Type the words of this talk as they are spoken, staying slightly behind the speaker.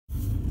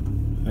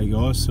Hey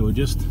guys, so we're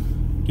just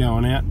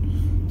going out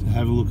to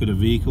have a look at a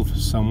vehicle for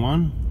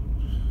someone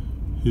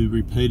who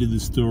repeated the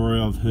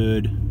story I've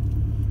heard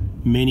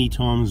many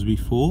times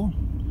before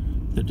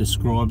that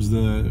describes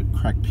the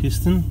cracked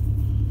piston.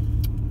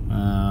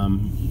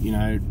 You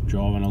know,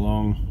 driving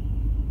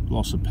along,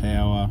 loss of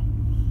power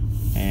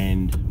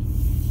and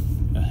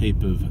a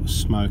heap of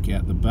smoke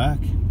out the back.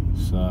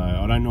 So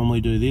I don't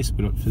normally do this,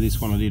 but for this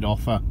one I did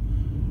offer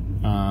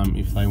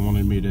if they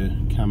wanted me to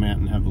come out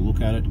and have a look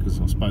at it, because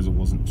I suppose it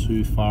wasn't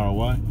too far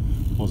away,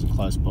 it wasn't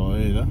close by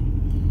either,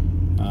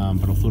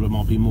 but I thought it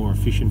might be more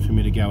efficient for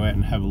me to go out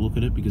and have a look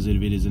at it, because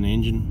if it is an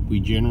engine,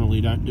 we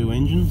generally don't do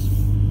engines,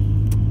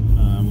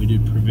 we do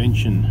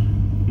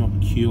prevention, not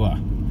cure.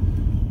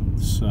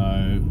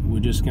 So we're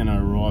just going to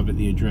arrive at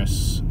the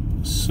address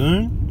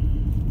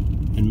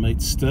soon and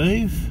meet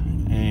Steve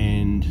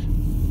and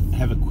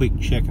have a quick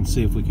check and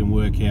see if we can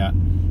work out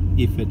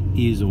if it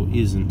is or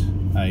isn't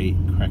a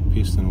cracked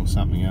piston or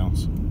something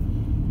else.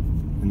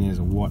 And there's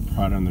a white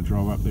Prado on the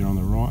drive up there on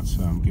the right,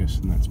 so I'm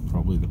guessing that's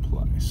probably the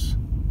place.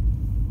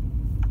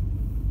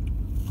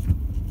 Yep,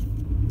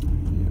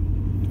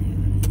 there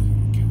it is.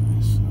 Okay,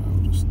 so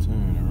I'll just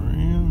turn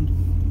around.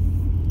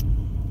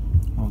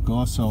 Alright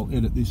guys, so I'll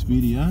edit this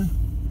video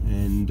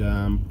and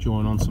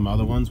join on some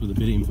other ones with a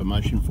bit of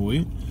information for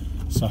you.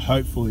 So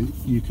hopefully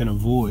you can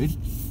avoid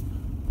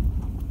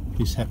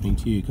this happening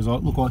to you, because I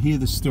hear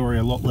this story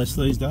a lot less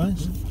these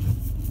days.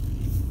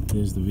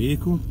 There's the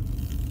vehicle,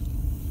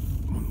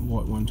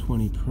 white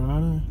 120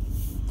 Prado.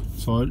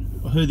 So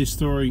I heard this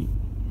story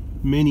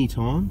many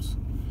times,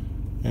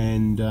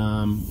 and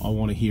I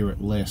want to hear it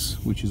less,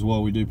 which is why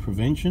we do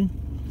prevention.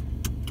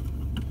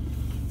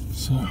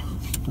 So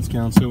let's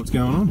go and see what's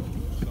going on.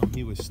 So I'm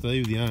here with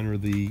Steve, the owner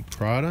of the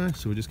Prado,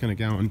 so we're just going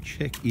to go and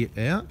check it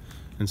out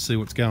and see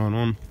what's going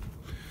on.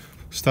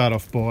 Start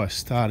off by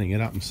starting it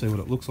up and see what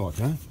it looks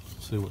like, eh?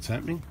 See what's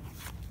happening.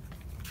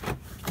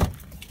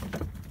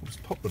 Let's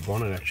pop the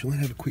bonnet actually,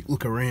 have a quick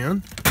look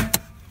around.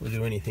 Or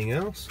do anything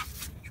else. Do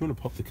you want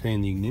to pop the key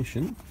in the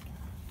ignition?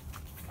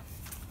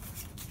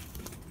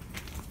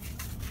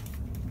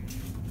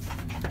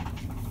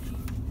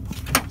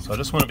 So I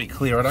just want to be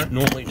clear, I don't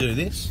normally do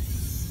this.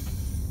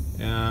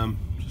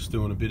 Just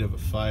doing a bit of a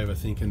favour,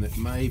 thinking that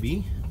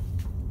maybe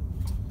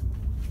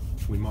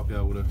we might be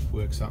able to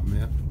work something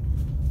out.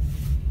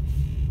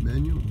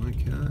 Manual,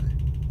 okay.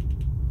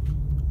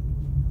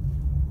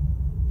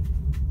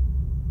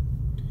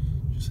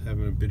 Just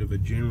having a bit of a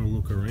general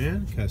look around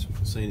in case we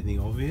can see anything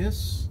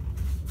obvious.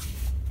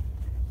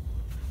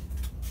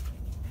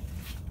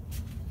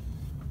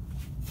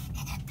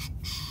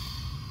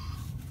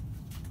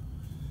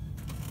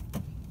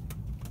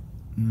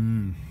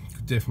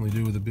 Could definitely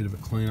do with a bit of a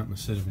clean up and a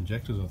set of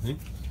injectors, I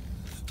think.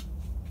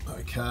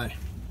 Okay,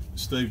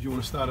 Steve, do you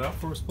want to start it up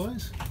for us,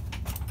 please?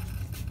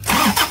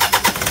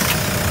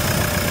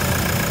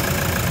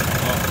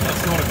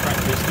 That's not a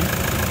cracked piston.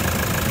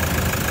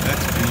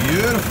 That's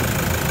beautiful.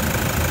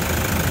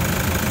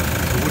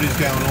 So what is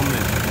going on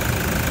there?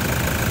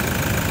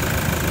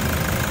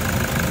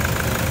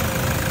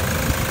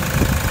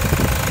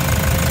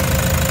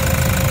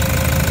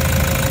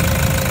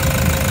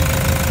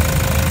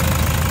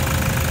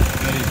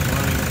 That is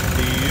running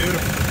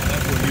beautiful.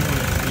 That's what you want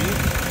to hear.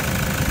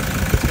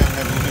 Let's go and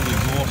have a look at the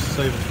exhaust,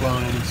 see if it's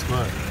blowing any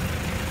smoke.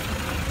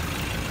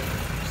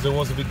 Because there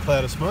was a big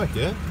cloud of smoke,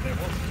 yeah? There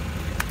was.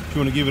 Do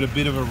you want to give it a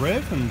bit of a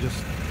rev and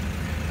just...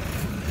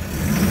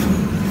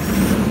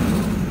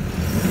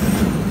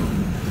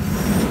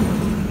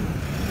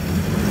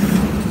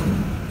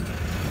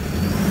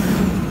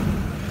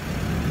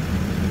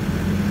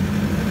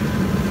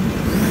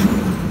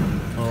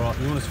 Alright,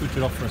 you want to switch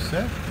it off for a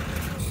sec?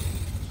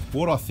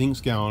 What I think's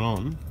going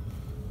on,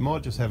 you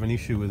might just have an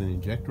issue with an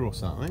injector or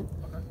something.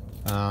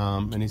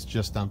 And it's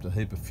just dumped a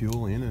heap of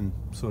fuel in and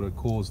sort of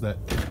caused that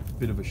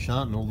bit of a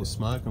shunt, and all the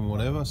smoke and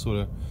whatever sort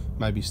of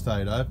maybe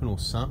stayed open or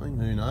something.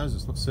 Who knows?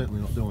 It's certainly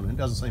not doing it. It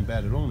doesn't seem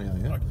bad at all now,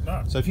 yeah?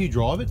 No. So if you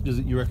drive it,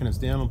 you reckon it's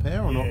down on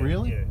power or not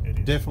really? Yeah, it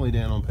is. Definitely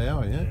down on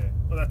power, yeah? Yeah.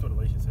 Well, that's what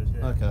Alicia says,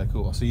 yeah. Okay,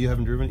 cool. So you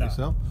haven't driven it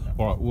yourself?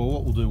 No. Alright, well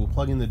what we'll do, we'll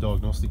plug in the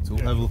diagnostic tool,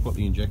 have a look what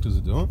the injectors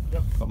are doing.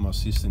 Yep. Got my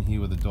assistant here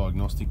with the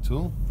diagnostic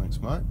tool. Thanks,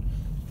 mate.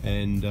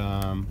 And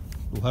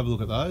we'll have a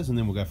look at those, and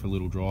then we'll go for a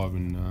little drive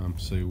and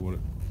see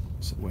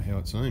how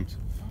it seems.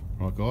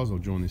 Right guys, I'll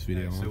join this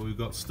video. So we've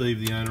got Steve,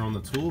 the owner, on the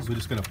tools. We're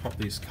just going to pop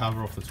this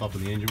cover off the top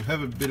of the engine. We'll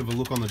have a bit of a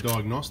look on the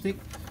diagnostic.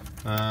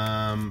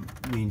 The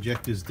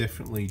injector's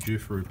definitely due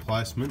for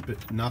replacement,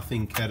 but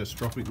nothing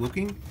catastrophic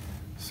looking.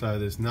 So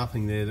there's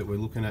nothing there that we're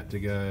looking at to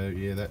go,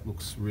 yeah, that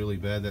looks really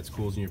bad, that's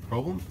causing you a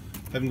problem.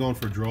 Haven't gone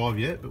for a drive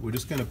yet, but we're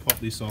just going to pop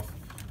this off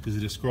because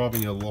they're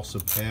describing a loss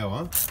of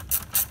power,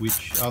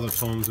 which other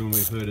times when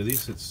we've heard of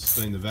this, it's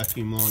been the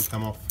vacuum line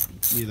come off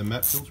near the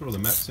map filter or the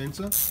map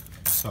sensor.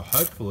 So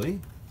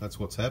hopefully that's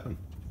what's happened.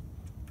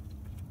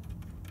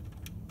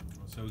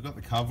 So we've got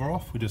the cover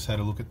off. We just had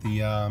a look at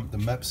the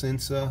map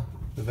sensor,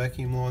 the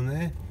vacuum line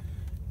there,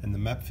 and the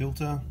map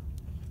filter.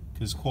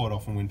 Because quite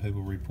often when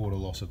people report a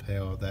loss of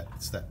power,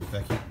 that's that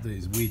vacuum.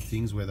 These weird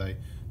things where they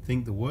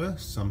think the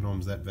worst.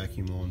 Sometimes that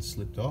vacuum line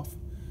slipped off,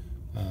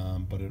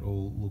 but it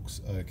all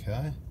looks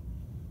okay.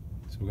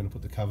 So we're going to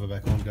put the cover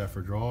back on, go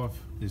for a drive.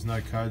 There's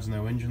no codes,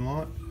 no engine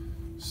light,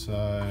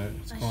 so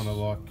it's kind of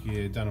like,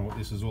 yeah, don't know what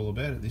this is all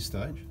about at this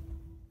stage.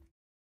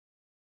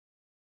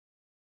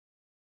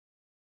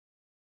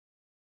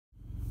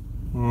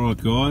 Alright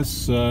guys,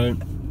 so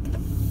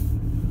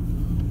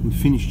we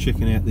finished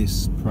checking out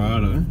this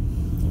Prado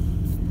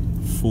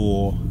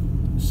for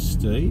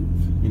Steve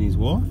and his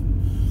wife,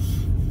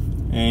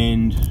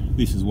 and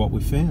this is what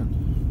we found.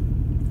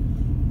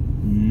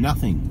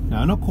 Nothing.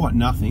 No, not quite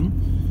nothing.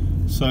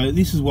 So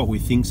this is what we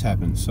think's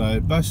happened. So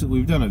basically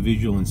we've done a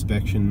visual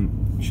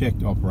inspection,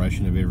 checked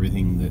operation of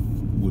everything that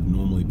would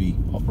normally be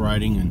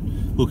operating,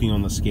 and looking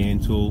on the scan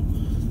tool,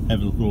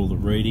 having a look at all the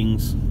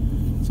readings.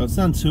 So it's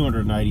done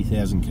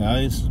 280,000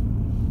 Ks,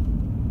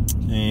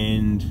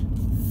 and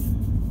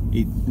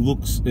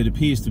it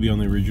appears to be on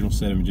the original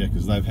set of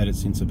injectors. They've had it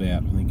since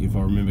about, I think if I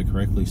remember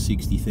correctly,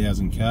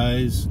 60,000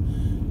 Ks,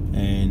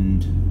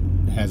 and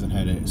it hasn't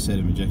had a set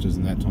of injectors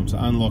in that time, so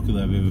unlikely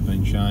they've ever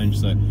been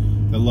changed. So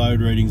the load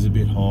reading's a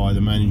bit high,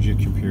 the main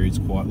injection period's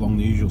quite long,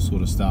 the usual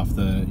sort of stuff.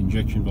 The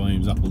injection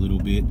volume's up a little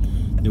bit.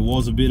 There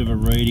was a bit of a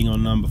reading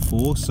on number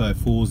 4, so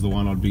 4's the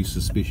one I'd be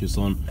suspicious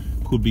on.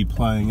 Could be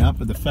playing up,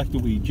 but the fact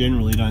that we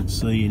generally don't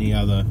see any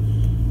other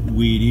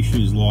weird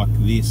issues like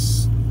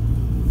this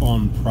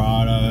on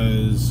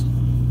Prados,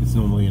 it's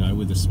normally, you know,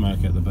 with the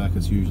smoke at the back,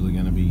 it's usually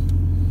going to be,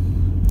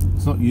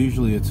 it's not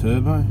usually a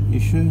turbo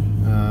issue.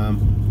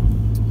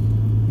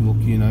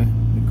 Look, you know,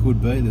 it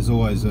could be, there's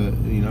always a,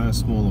 you know, a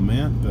small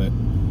amount, but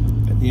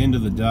at the end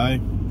of the day,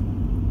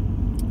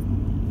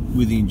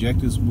 with the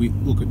injectors,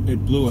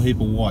 it blew a heap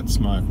of white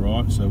smoke,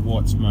 right? So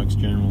white smoke's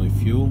generally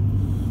fuel.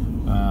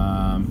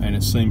 And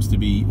it seems to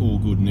be all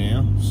good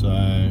now,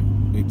 so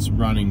it's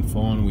running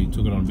fine. We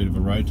took it on a bit of a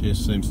road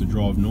test, seems to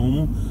drive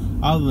normal,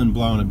 other than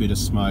blowing a bit of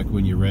smoke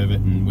when you rev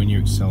it, and when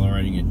you're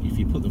accelerating it, if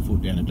you put the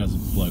foot down, it does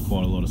blow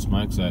quite a lot of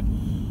smoke. So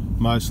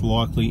most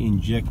likely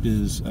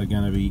injectors are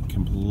going to be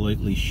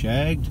completely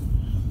shagged.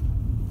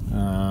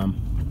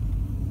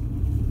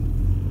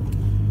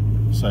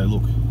 So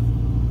look,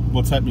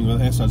 what's happening with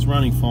that? So it's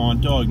running fine,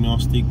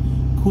 diagnostic.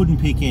 Couldn't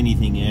pick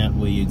anything out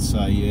where you'd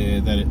say, yeah,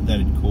 that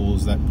it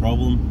caused that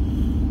problem.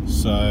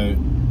 So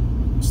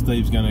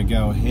Steve's going to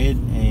go ahead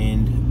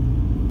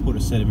and put a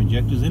set of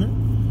injectors in it,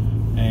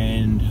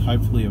 and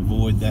hopefully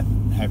avoid that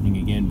happening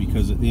again,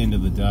 because at the end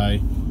of the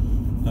day,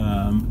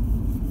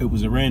 it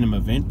was a random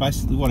event.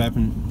 Basically what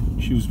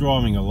happened, she was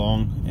driving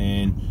along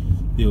and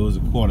there was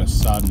quite a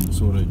sudden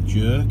sort of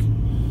jerk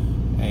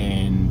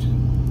and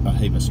a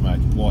heap of smoke,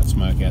 white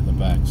smoke out the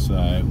back,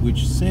 so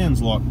which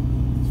sounds like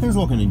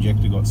an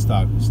injector got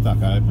stuck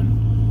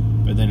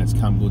open, but then it's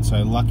come good. So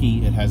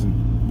lucky it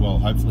hasn't, well,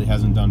 hopefully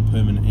hasn't done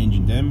permanent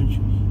engine damage.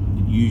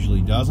 It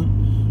usually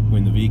doesn't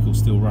when the vehicle's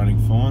still running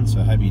fine,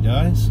 so happy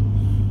days.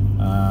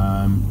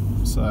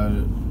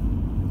 So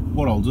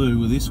what I'll do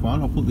with this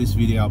one, I'll put this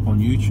video up on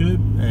YouTube,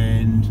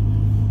 and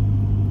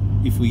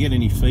if we get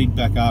any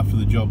feedback after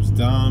the job's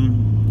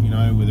done, you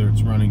know, whether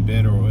it's running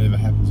better or ever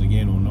happens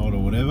again or not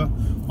or whatever,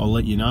 I'll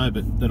let you know.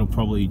 But that'll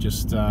probably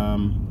just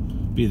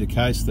be the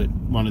case that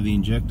one of the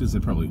injectors,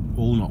 they're probably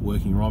all not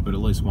working right, but at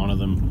least one of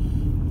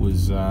them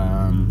was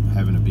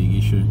having a big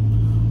issue.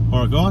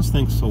 Alright guys,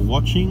 thanks for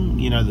watching.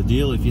 You know the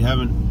deal, if you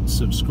haven't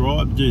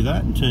subscribed, do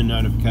that and turn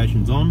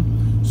notifications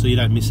on so you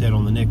don't miss out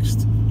on the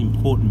next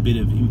important bit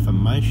of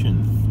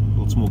information.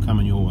 Lots more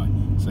coming your way.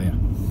 See ya.